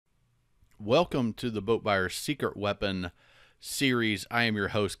Welcome to the Boat Buyer's Secret Weapon series. I am your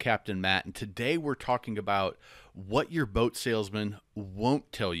host, Captain Matt, and today we're talking about what your boat salesman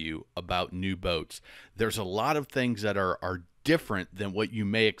won't tell you about new boats. There's a lot of things that are different than what you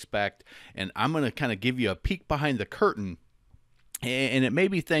may expect, and I'm going to kind of give you a peek behind the curtain. And it may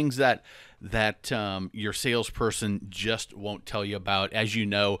be things that your salesperson just won't tell you about. As you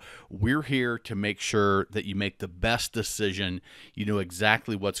know, we're here to make sure that you make the best decision. You know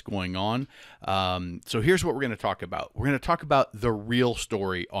exactly what's going on. So here's what we're going to talk about. We're going to talk about the real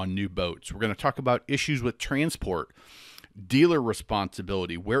story on new boats. We're going to talk about issues with transport, dealer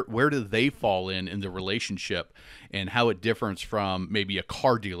responsibility, where do they fall in the relationship, and how it differs from maybe a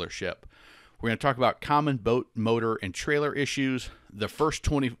car dealership. We're going to talk about common boat, motor, and trailer issues, the first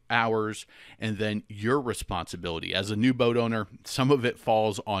 20 hours, and then your responsibility. As a new boat owner, some of it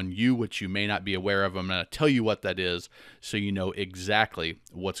falls on you, which you may not be aware of. I'm going to tell you what that is so you know exactly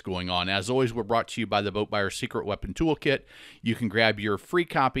what's going on. As always, we're brought to you by the Boat Buyer's Secret Weapon Toolkit. You can grab your free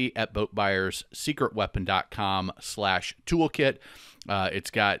copy at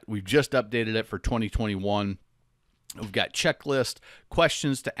boatbuyerssecretweapon.com/toolkit. We've just updated it for 2021. We've got checklist,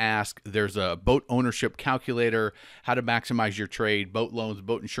 questions to ask. There's a boat ownership calculator, how to maximize your trade, boat loans,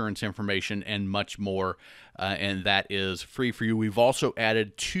 boat insurance information, and much more. And that is free for you. We've also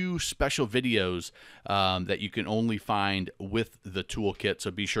added 2 special videos that you can only find with the toolkit,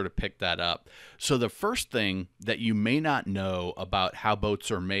 so be sure to pick that up. So the first thing that you may not know about how boats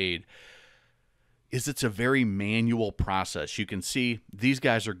are made is it's a very manual process. You can see these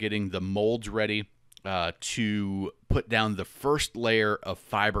guys are getting the molds ready to put down the first layer of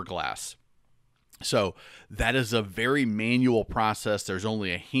fiberglass. So that is a very manual process. There's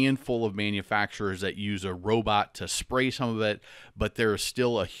only a handful of manufacturers that use a robot to spray some of it, but there is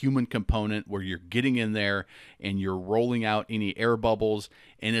still a human component where you're getting in there and you're rolling out any air bubbles,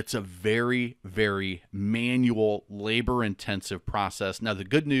 and it's a very, very manual, labor-intensive process. Now, the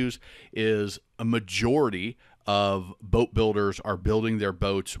good news is a majority of boat builders are building their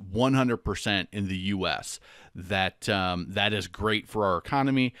boats 100% in the U.S. That is great for our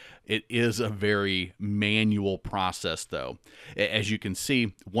economy. It is a very manual process, though. As you can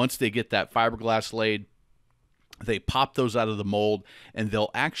see, once they get that fiberglass laid, they pop those out of the mold, and they'll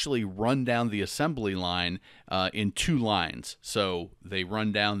actually run down the assembly line in 2 lines. So they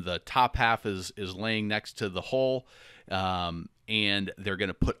run down, the top half is laying next to the hull, and they're going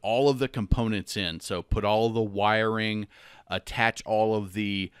to put all of the components in. So put all of the wiring, attach all of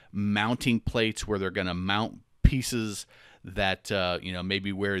the mounting plates where they're going to mount pieces that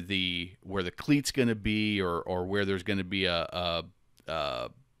maybe where the cleat's going to be, or where there's going to be a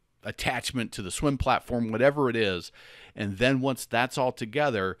attachment to the swim platform, whatever it is. And then once that's all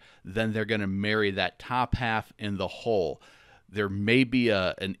together, then they're going to marry that top half in the hull. There may be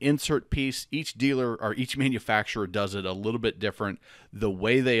an insert piece. Each dealer or each manufacturer does it a little bit different. The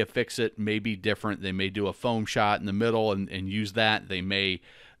way they affix it may be different. They may do a foam shot in the middle and use that.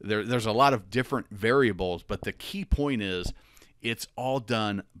 There's a lot of different variables, but the key point is it's all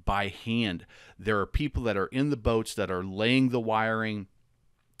done by hand. There are people that are in the boats that are laying the wiring,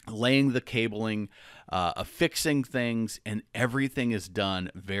 laying the cabling, affixing things, and everything is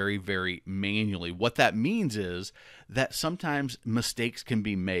done very, very manually. What that means is that sometimes mistakes can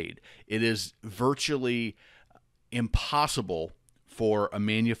be made. It is virtually impossible for a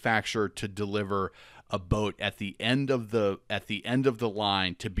manufacturer to deliver a boat at the end of the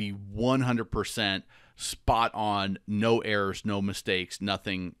line to be 100% spot on, no errors, no mistakes,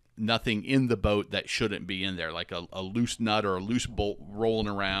 nothing in the boat that shouldn't be in there, like a loose nut or a loose bolt rolling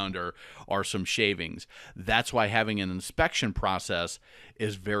around, or some shavings. That's why having an inspection process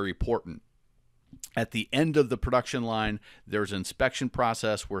is very important. At the end of the production line, there's an inspection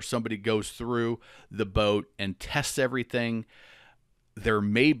process where somebody goes through the boat and tests everything. There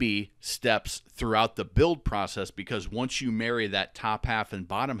may be steps throughout the build process, because once you marry that top half and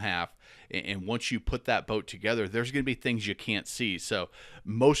bottom half, and once you put that boat together, there's going to be things you can't see. So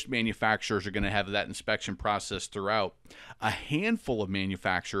most manufacturers are going to have that inspection process throughout. A handful of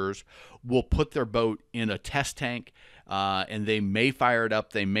manufacturers will put their boat in a test tank, and they may fire it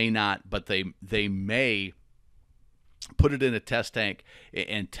up, they may not, but they may put it in a test tank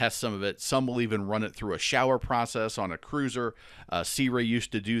and test some of it. Some will even run it through a shower process on a cruiser. Sea Ray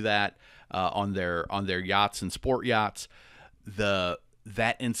used to do that on their yachts and sport yachts.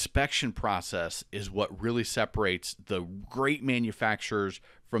 That inspection process is what really separates the great manufacturers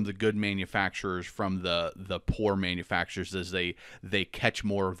from the good manufacturers from the poor manufacturers, as they catch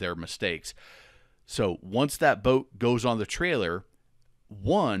more of their mistakes. So once that boat goes on the trailer,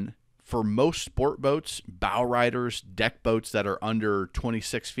 for most sport boats, bow riders, deck boats that are under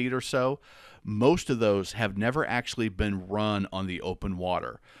 26 feet or so, most of those have never actually been run on the open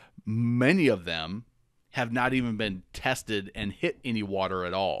water. Many of them have not even been tested and hit any water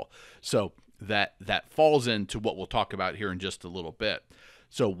at all. So that falls into what we'll talk about here in just a little bit.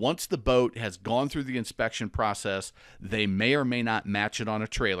 So once the boat has gone through the inspection process, they may or may not match it on a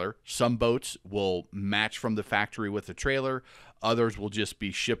trailer. Some boats will match from the factory with the trailer. Others will just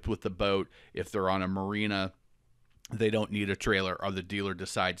be shipped with the boat. If they're on a marina, they don't need a trailer, or the dealer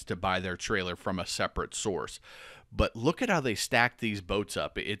decides to buy their trailer from a separate source. But look at how they stack these boats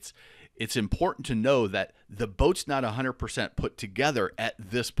up. It's important to know that the boat's not 100% put together at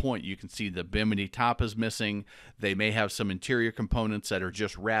this point. You can see the bimini top is missing. They may have some interior components that are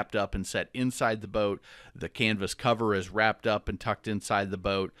just wrapped up and set inside the boat. The canvas cover is wrapped up and tucked inside the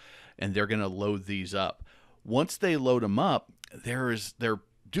boat, and they're going to load these up. Once they load them up, they're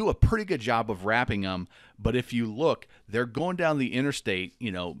do a pretty good job of wrapping them, but if you look, they're going down the interstate,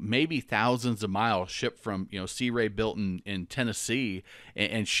 maybe thousands of miles, shipped from, Sea Ray built in Tennessee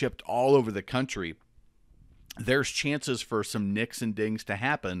and shipped all over the country. There's chances for some nicks and dings to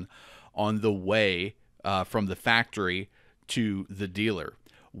happen on the way from the factory to the dealer.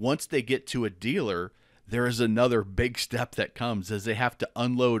 Once they get to a dealer, there is another big step that comes as they have to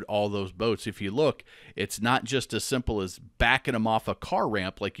unload all those boats. If you look, it's not just as simple as backing them off a car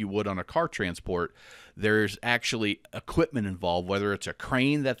ramp like you would on a car transport. There's actually equipment involved, whether it's a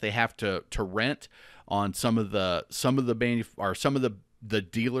crane that they have to rent on some of the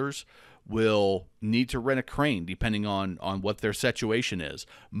dealers will need to rent a crane depending on what their situation is.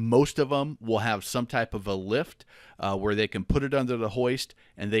 Most of them will have some type of a lift where they can put it under the hoist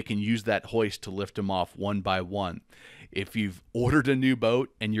and they can use that hoist to lift them off one by one. If you've ordered a new boat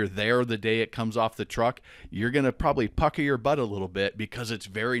and you're there the day it comes off the truck, you're going to probably pucker your butt a little bit because it's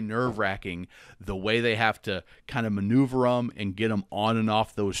very nerve-wracking the way they have to kind of maneuver them and get them on and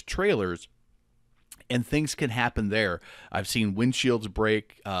off those trailers. And things can happen there. I've seen windshields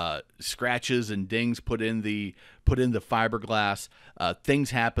break, scratches and dings put in the fiberglass.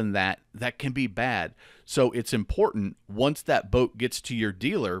 Things happen that can be bad. So it's important once that boat gets to your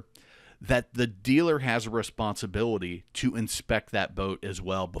dealer that the dealer has a responsibility to inspect that boat as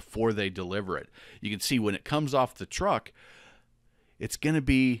well before they deliver it. You can see when it comes off the truck, it's going to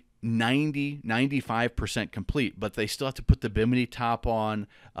be 95% complete, but they still have to put the bimini top on.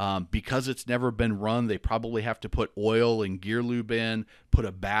 Because it's never been run, they probably have to put oil and gear lube in, put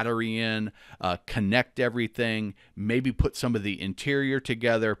a battery in, connect everything, maybe put some of the interior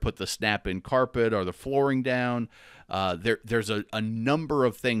together, put the snap-in carpet or the flooring down. There's a number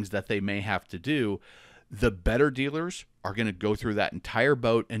of things that they may have to do. The better dealers are going to go through that entire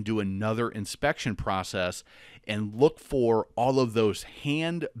boat and do another inspection process and look for all of those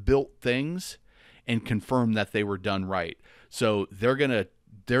hand-built things and confirm that they were done right. So they're going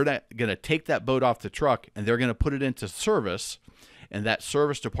to take that boat off the truck and they're going to put it into service, and that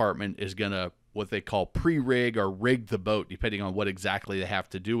service department is going to what they call pre-rig or rig the boat, depending on what exactly they have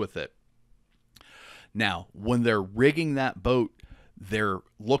to do with it. Now, when they're rigging that boat, they're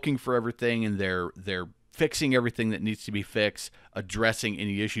looking for everything and they're fixing everything that needs to be fixed, addressing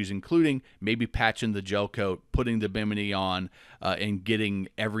any issues, including maybe patching the gel coat, putting the bimini on, and getting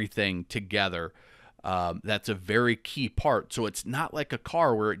everything together. That's a very key part. So it's not like a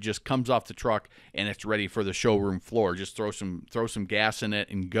car where it just comes off the truck and it's ready for the showroom floor. Just throw some gas in it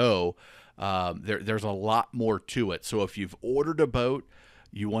and go. There's a lot more to it. So if you've ordered a boat,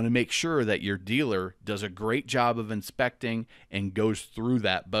 you want to make sure that your dealer does a great job of inspecting and goes through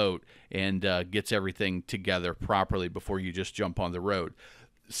that boat and gets everything together properly before you just jump on the road.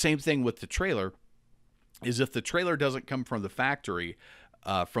 Same thing with the trailer is if the trailer doesn't come from the factory,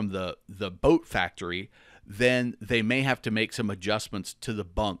 from the boat factory, then they may have to make some adjustments to the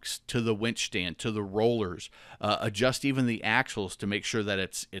bunks, to the winch stand, to the rollers, adjust even the axles to make sure that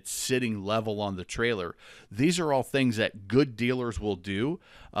it's sitting level on the trailer. These are all things that good dealers will do,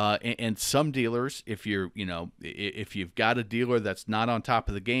 and some dealers, if you've got a dealer that's not on top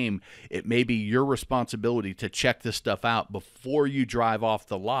of the game, it may be your responsibility to check this stuff out before you drive off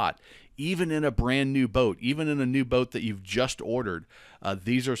the lot. Even in a brand new boat, even in a new boat that you've just ordered,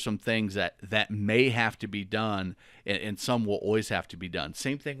 these are some things that may have to be done, and some will always have to be done.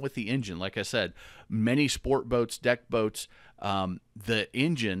 Same thing with the engine. Like I said, many sport boats, deck boats, the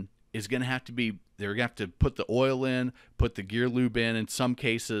engine is going to have to be, they're going to have to put the oil in, put the gear lube in some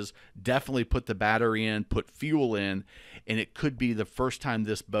cases, definitely put the battery in, put fuel in, and it could be the first time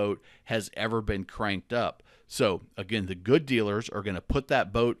this boat has ever been cranked up. So again, the good dealers are going to put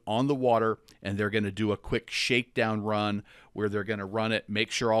that boat on the water and they're going to do a quick shakedown run where they're going to run it,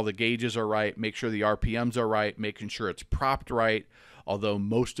 make sure all the gauges are right, make sure the RPMs are right, making sure it's propped right. Although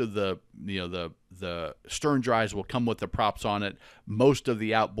most of the stern drives will come with the props on it, most of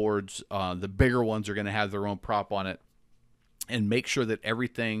the outboards, the bigger ones, are going to have their own prop on it. And make sure that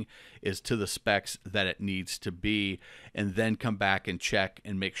everything is to the specs that it needs to be, and then come back and check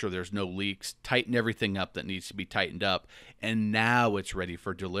and make sure there's no leaks, tighten everything up that needs to be tightened up, and now it's ready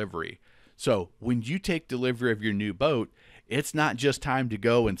for delivery. So when you take delivery of your new boat, it's not just time to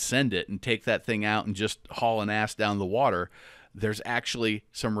go and send it and take that thing out and just haul an ass down the water. There's actually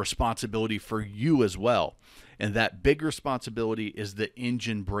some responsibility for you as well. And that big responsibility is the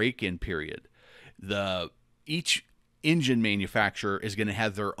engine break-in period. Each engine manufacturer is going to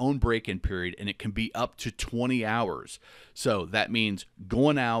have their own break-in period, and it can be up to 20 hours. So that means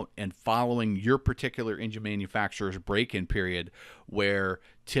going out and following your particular engine manufacturer's break-in period, where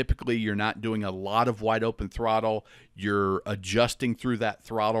typically you're not doing a lot of wide open throttle. You're adjusting through that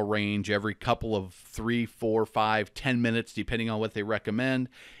throttle range every couple of 3, 4, 5, 10 minutes, depending on what they recommend.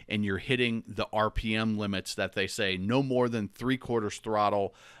 And you're hitting the RPM limits that they say no more than 3/4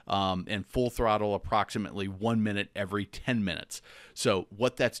 throttle, and full throttle approximately 1 minute every 10 minutes. So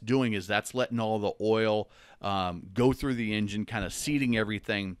what that's doing is that's letting all the oil go through the engine, kind of seating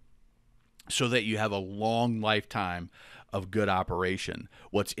everything so that you have a long lifetime of good operation.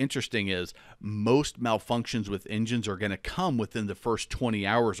 What's interesting is most malfunctions with engines are going to come within the first 20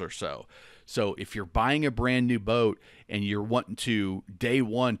 hours or so. So if you're buying a brand new boat and you're wanting to day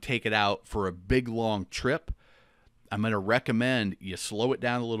one take it out for a big long trip, I'm going to recommend you slow it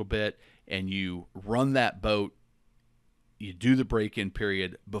down a little bit and you run that boat, you do the break-in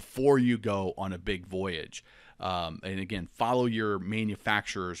period before you go on a big voyage. And again, follow your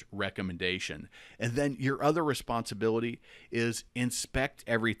manufacturer's recommendation. And then your other responsibility is inspect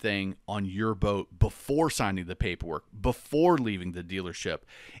everything on your boat before signing the paperwork, before leaving the dealership.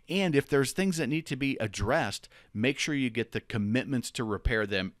 And if there's things that need to be addressed, make sure you get the commitments to repair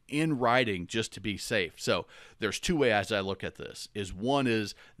them in writing just to be safe. So there's two ways I look at this. One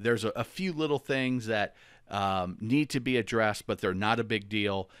is there's a few little things that need to be addressed, but they're not a big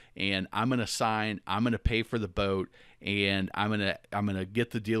deal. And I'm going to sign, I'm going to pay for the boat, and I'm going to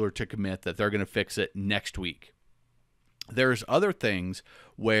get the dealer to commit that they're going to fix it next week. There's other things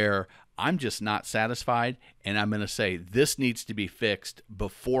where I'm just not satisfied, and I'm going to say this needs to be fixed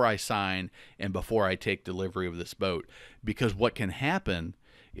before I sign and before I take delivery of this boat. Because what can happen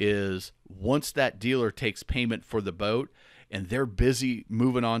is once that dealer takes payment for the boat and they're busy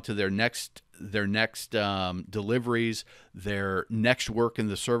moving on to their next deliveries, their next work in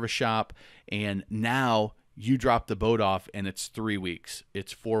the service shop, and now you drop the boat off and it's 3 weeks,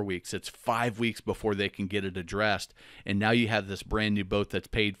 it's 4 weeks, it's 5 weeks before they can get it addressed, and now you have this brand new boat that's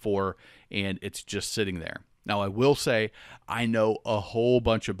paid for and it's just sitting there. Now, I will say I know a whole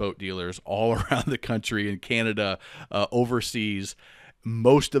bunch of boat dealers all around the country, in Canada, overseas.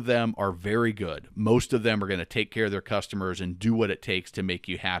 Most of them are very good. Most of them are going to take care of their customers and do what it takes to make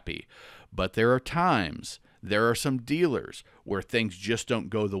you happy. But there are times, there are some dealers where things just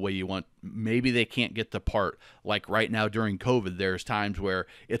don't go the way you want. Maybe they can't get the part. Like right now during COVID, there's times where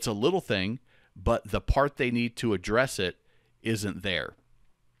it's a little thing, but the part they need to address it isn't there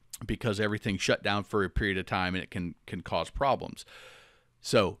because everything shut down for a period of time, and it can cause problems.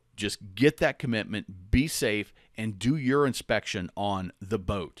 So just get that commitment, be safe, and do your inspection on the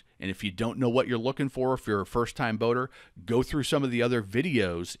boat. And if you don't know what you're looking for, if you're a first-time boater, go through some of the other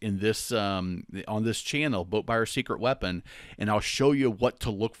videos in this on this channel, Boat Buyer's Secret Weapon, and I'll show you what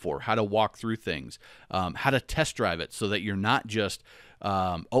to look for, how to walk through things, how to test drive it so that you're not just,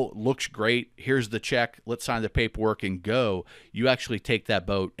 oh, it looks great, here's the check, let's sign the paperwork and go. You actually take that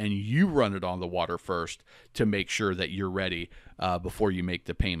boat and you run it on the water first to make sure that you're ready before you make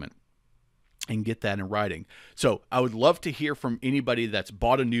the payment, and get that in writing. So I would love to hear from anybody that's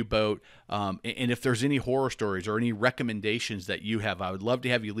bought a new boat, and if there's any horror stories or any recommendations that you have, I would love to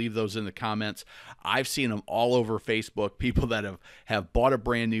have you leave those in the comments. I've seen them all over Facebook, people that have bought a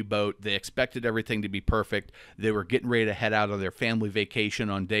brand new boat. They expected everything to be perfect. They were getting ready to head out on their family vacation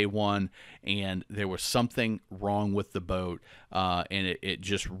on day one, and there was something wrong with the boat, and it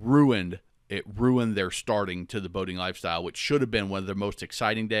just ruined their starting to the boating lifestyle, which should have been one of their most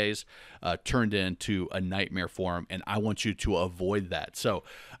exciting days, turned into a nightmare for them, and I want you to avoid that. So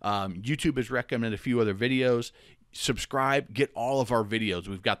YouTube has recommended a few other videos. Subscribe, get all of our videos.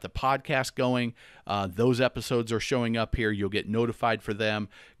 We've got the podcast going. Those episodes are showing up here. You'll get notified for them.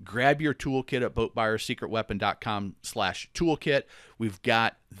 Grab your toolkit at boatbuyersecretweapon.com/toolkit. We've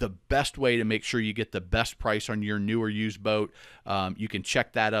got the best way to make sure you get the best price on your new or used boat. You can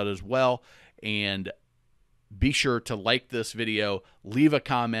check that out as well. And be sure to like this video, leave a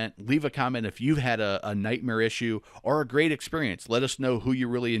comment if you've had a nightmare issue or a great experience. Let us know who you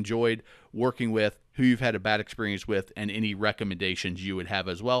really enjoyed working with, who you've had a bad experience with, and any recommendations you would have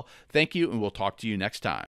as well. Thank you, and we'll talk to you next time.